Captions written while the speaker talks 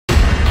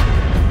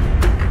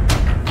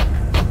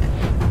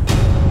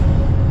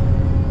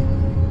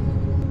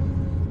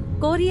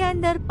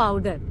Coriander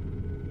powder,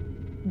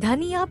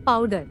 धनिया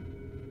powder,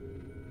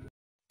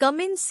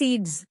 cumin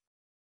seeds,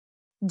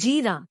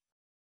 जीरा,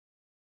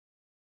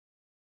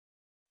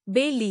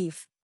 bay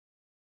leaf,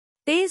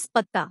 तेज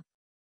पत्ता,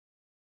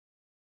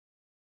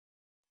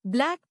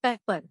 ब्लैक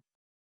पेपर,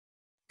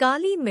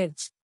 काली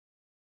मिर्च,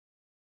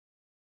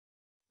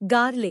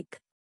 गार्लिक,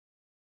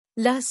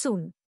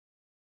 लहसुन,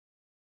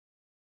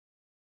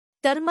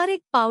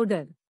 टर्मरिक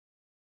पाउडर,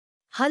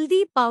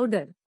 हल्दी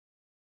पाउडर,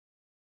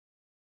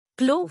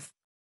 क्लोव,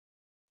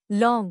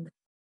 लौंग,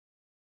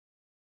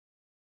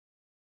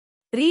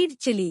 रीड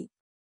चिली,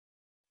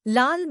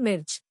 लाल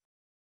मिर्च,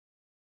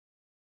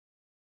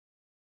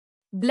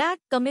 ब्लैक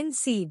कमिन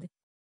सीड,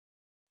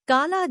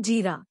 काला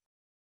जीरा,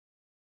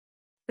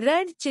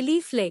 रेड चिली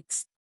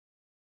फ्लेक्स,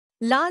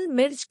 लाल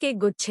मिर्च के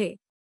गुच्छे,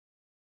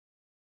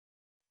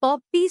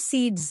 पॉपी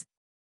सीड्स,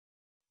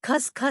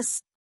 खसखस,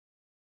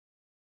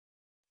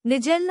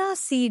 निजेल्ला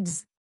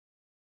सीड्स,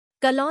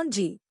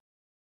 कलौंजी,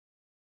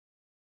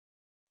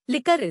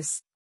 लिकरिस,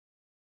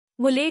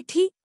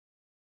 मुलेठी,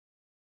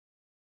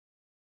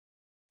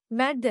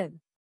 मैडर,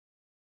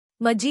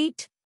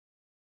 मजीठ,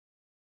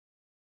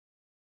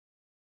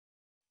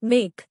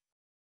 मेक,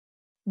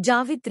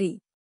 जावित्री,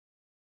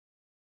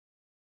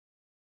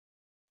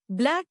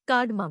 ब्लैक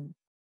कार्डमम,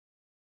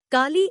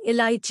 काली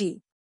इलायची,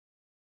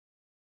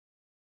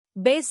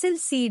 बेसिल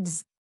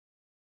सीड्स,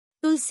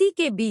 तुलसी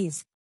के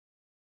बीज,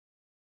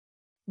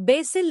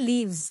 बेसिल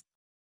लीव्स,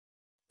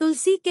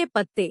 तुलसी के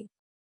पत्ते,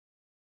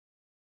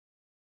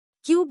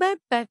 क्यूबेक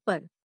पेपर,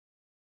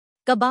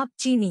 कबाब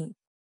चीनी,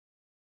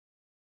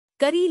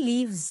 करी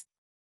लीव्स,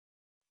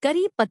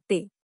 करी पत्ते,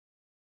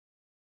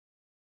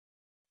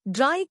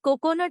 ड्राई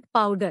कोकोनट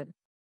पाउडर,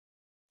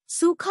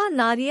 सूखा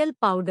नारियल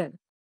पाउडर,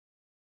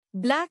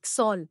 ब्लैक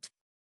सॉल्ट,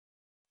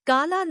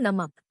 काला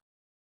नमक,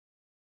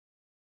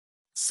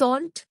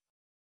 सॉल्ट,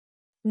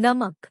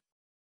 नमक,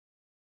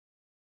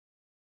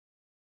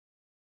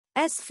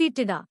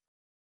 एस्फीटिडा,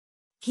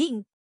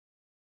 हींग,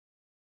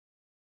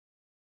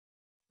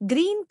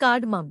 ग्रीन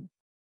कार्डमम,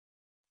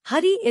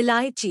 हरी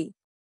इलायची,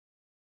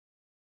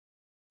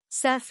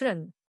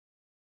 सैफरन,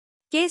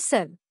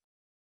 केसर,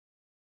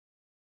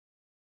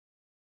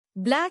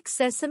 ब्लैक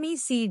सेसमी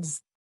सीड्स,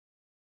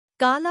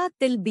 काला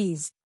तिल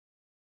बीज,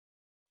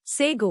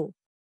 सेगो,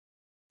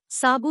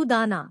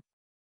 साबूदाना,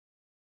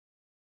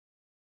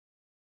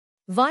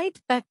 व्हाइट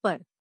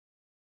पेपर,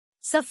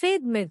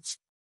 सफेद मिर्च,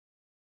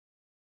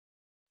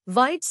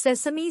 व्हाइट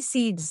सेसमी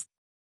सीड्स,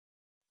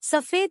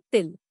 सफेद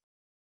तिल,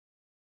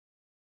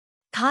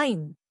 थाइम,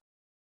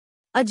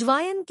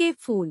 अजवाइन के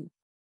फूल,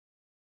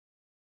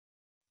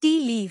 टी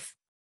लीफ,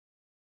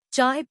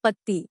 चाय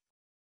पत्ती,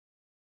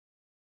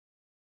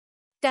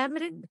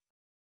 टैमरिंड,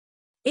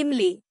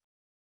 इमली,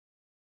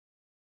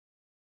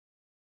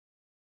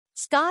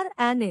 स्टार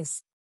एनिस,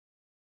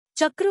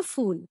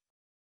 चक्रफूल,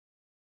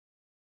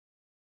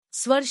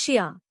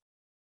 स्वर्शिया,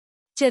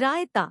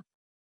 चिरायता,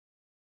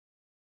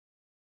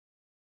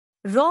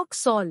 रॉक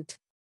सॉल्ट,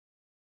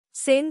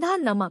 सेंधा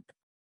नमक,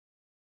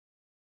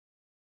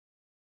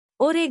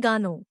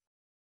 ओरेगानो,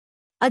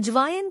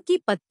 अजवाइन की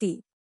पत्ती,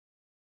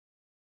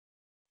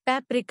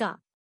 पेपरिका,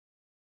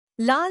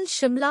 लाल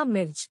शिमला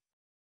मिर्च,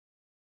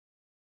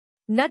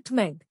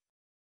 नटमेग,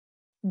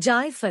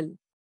 जायफल,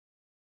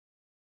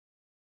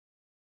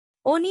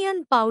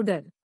 ओनियन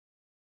पाउडर,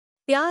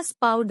 प्याज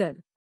पाउडर,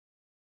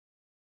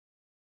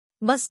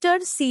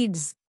 मस्टर्ड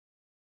सीड्स,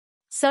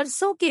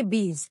 सरसों के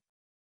बीज,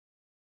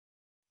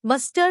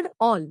 मस्टर्ड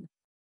ऑयल,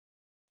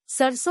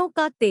 सरसों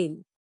का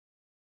तेल,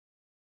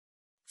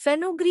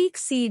 फेनुग्रीक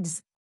सीड्स,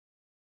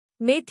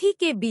 मेथी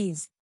के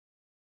बीज,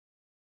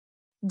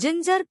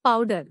 जिंजर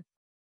पाउडर,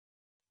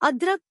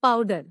 अदरक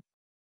पाउडर,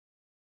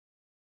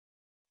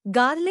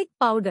 गार्लिक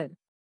पाउडर,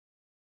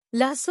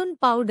 लहसुन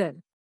पाउडर,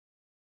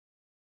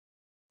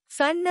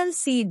 फेन्नल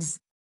सीड्स,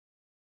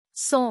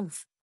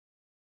 सौंफ,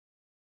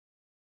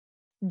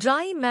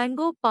 ड्राई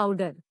मैंगो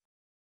पाउडर,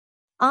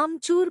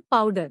 आमचूर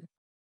पाउडर,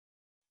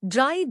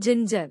 ड्राई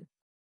जिंजर,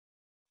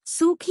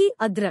 सूखी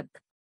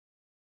अदरक,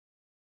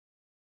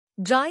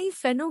 ड्राई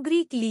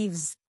फेनुग्रीक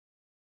लीव्स,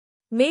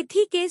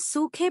 मेथी के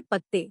सूखे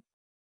पत्ते।